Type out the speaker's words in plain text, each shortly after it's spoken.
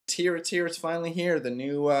here, it's finally here. The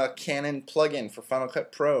new Canon plugin for Final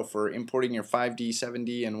Cut Pro for importing your 5D,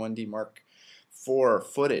 7D, and 1D Mark IV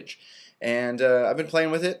footage. And I've been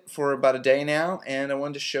playing with it for about a day now, and I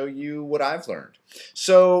wanted to show you what I've learned.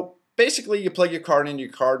 So basically, you plug your card into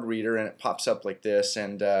your card reader, and it pops up like this.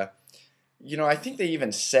 And you know, I think they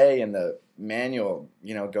even say in the manual,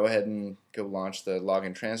 you know, go ahead and go launch the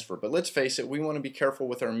login transfer. But let's face it, we want to be careful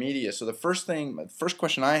with our media. So the first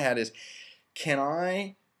question I had is, can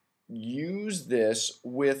I use this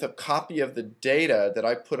with a copy of the data that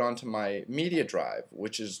I put onto my media drive,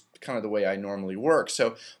 which is kind of the way I normally work.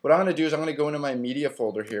 So what I'm going to do is I'm going to go into my media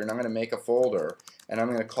folder here, and I'm going to make a folder, and I'm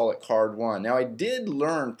going to call it Card 1. Now, I did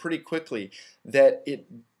learn pretty quickly that it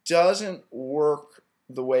doesn't work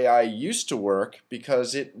the way I used to work,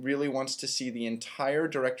 because it really wants to see the entire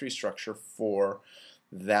directory structure for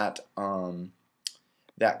that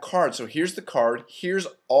that card. So here's the card, here's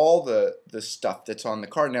all the stuff that's on the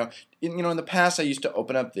card. Now, you know, in the past I used to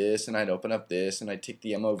open up this, and I'd open up this, and I'd take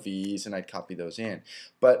the MOVs and I'd copy those in.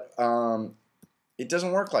 But it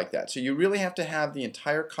doesn't work like that. So you really have to have the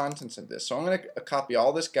entire contents of this. So I'm going to copy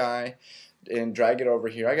all this guy and drag it over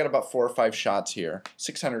here. I got about 4 or 5 shots here,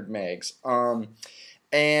 600 megs.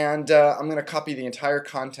 And I'm going to copy the entire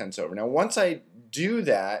contents over. Now, once I do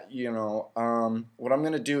that, you know, what I'm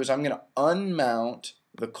going to do is I'm going to unmount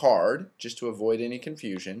the card just to avoid any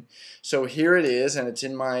confusion. So here it is, and it's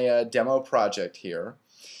in my demo project here.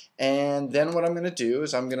 And then what I'm going to do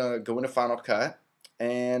is I'm going to go into Final Cut,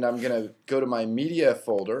 and I'm going to go to my media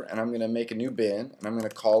folder, and I'm going to make a new bin, and I'm going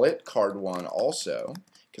to call it Card 1 also,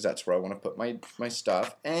 because that's where I want to put my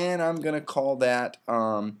stuff. And I'm going to call that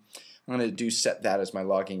I'm going to set that as my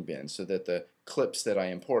logging bin, so that the clips that I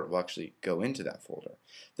import will actually go into that folder.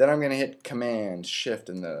 Then I'm going to hit Command Shift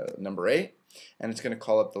and the number 8, and it's going to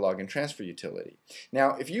call up the login transfer utility.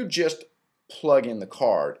 Now, if you just plug in the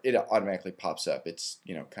card, it automatically pops up. It's,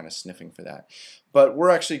 you know, kind of sniffing for that. But we're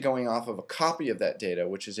actually going off of a copy of that data,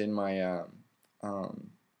 which is in my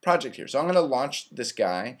project here. So I'm going to launch this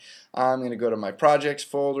guy. I'm going to go to my projects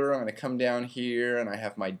folder. I'm going to come down here, and I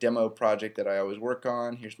have my demo project that I always work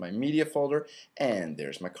on. Here's my media folder, and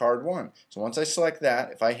there's my Card 1. So once I select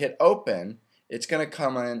that, if I hit open, it's going to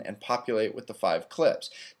come in and populate with the 5 clips.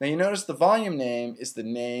 Now you notice the volume name is the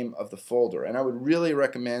name of the folder, and I would really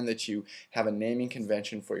recommend that you have a naming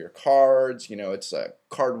convention for your cards. You know, it's a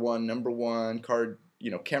Card 1, number 1, card, you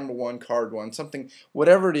know, camera 1, Card 1, something,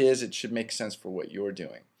 whatever it is, it should make sense for what you're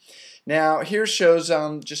doing. Now here shows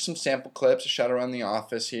just some sample clips, a shot around the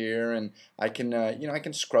office here, and I can you know, I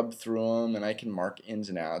can scrub through them, and I can mark ins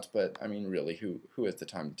and outs, but I mean, really, who has the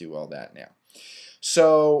time to do all that now?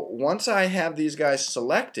 So once I have these guys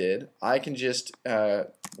selected, I can just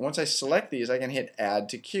once I select these, I can hit Add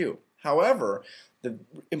to Queue. However, the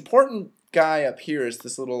important guy up here is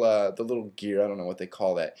this little the little gear. I don't know what they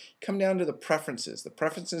call that. Come down to the preferences. The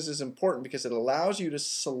preferences is important because it allows you to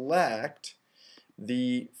select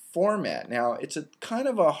the format. Now, it's a kind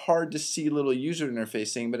of a hard to see little user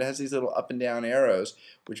interface thing, but it has these little up and down arrows,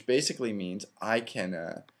 which basically means I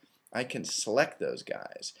can select those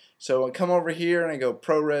guys. So I come over here and I go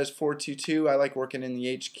ProRes 422. I like working in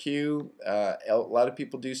the HQ. A lot of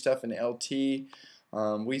people do stuff in LT.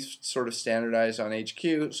 We sort of standardized on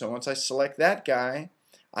HQ. So once I select that guy,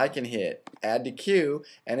 I can hit Add to Queue,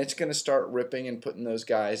 and it's going to start ripping and putting those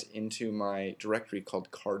guys into my directory called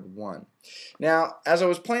Card 1. Now, as I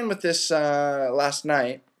was playing with this last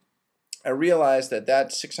night, I realized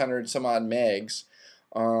that 600 some odd megs,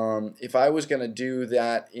 if I was going to do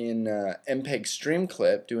that in MPEG Stream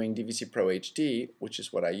Clip, doing DVC Pro HD, which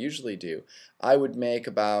is what I usually do, I would make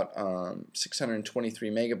about 623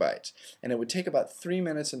 megabytes, and it would take about 3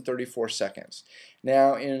 minutes and 34 seconds.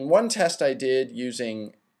 Now, in one test I did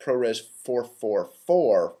using ProRes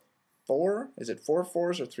 444, is it 4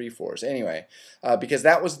 4s or 3 4s? Anyway, because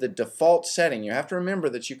that was the default setting. You have to remember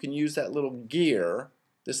that you can use that little gear,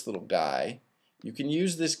 this little guy. You can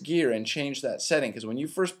use this gear and change that setting, because when you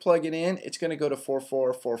first plug it in, it's going to go to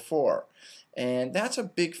 4444, and that's a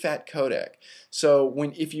big fat codec. So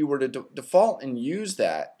if you were to default and use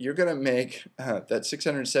that, you're going to make that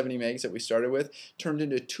 670 megs that we started with turned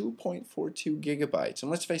into 2.42 gigabytes. And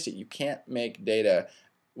let's face it, you can't make data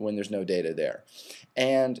when there's no data there.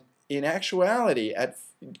 And in actuality, at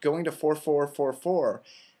going to 4444,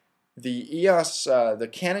 the EOS, the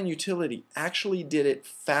Canon utility, actually did it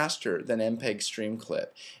faster than MPEG Stream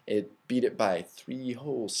Clip. It beat it by 3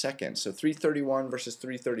 whole seconds, so 331 versus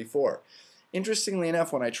 334. Interestingly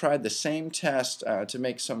enough, when I tried the same test to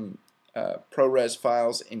make some ProRes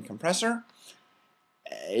files in compressor,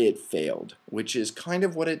 it failed, which is kind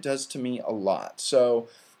of what it does to me a lot. So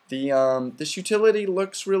This utility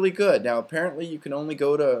looks really good. Now apparently you can only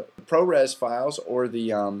go to ProRes files or the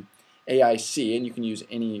AIC, and you can use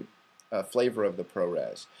any flavor of the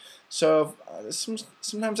ProRes. So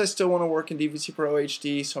sometimes I still want to work in DVC Pro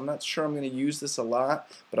HD, so I'm not sure I'm going to use this a lot,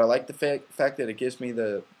 but I like the fact that it gives me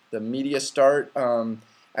the media start.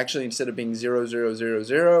 Actually, instead of being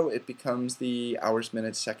 0000, it becomes the hours,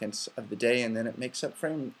 minutes, seconds of the day, and then it makes up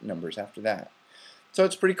frame numbers after that. So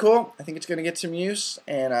it's pretty cool. I think it's going to get some use,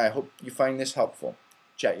 and I hope you find this helpful.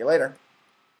 Chat you later.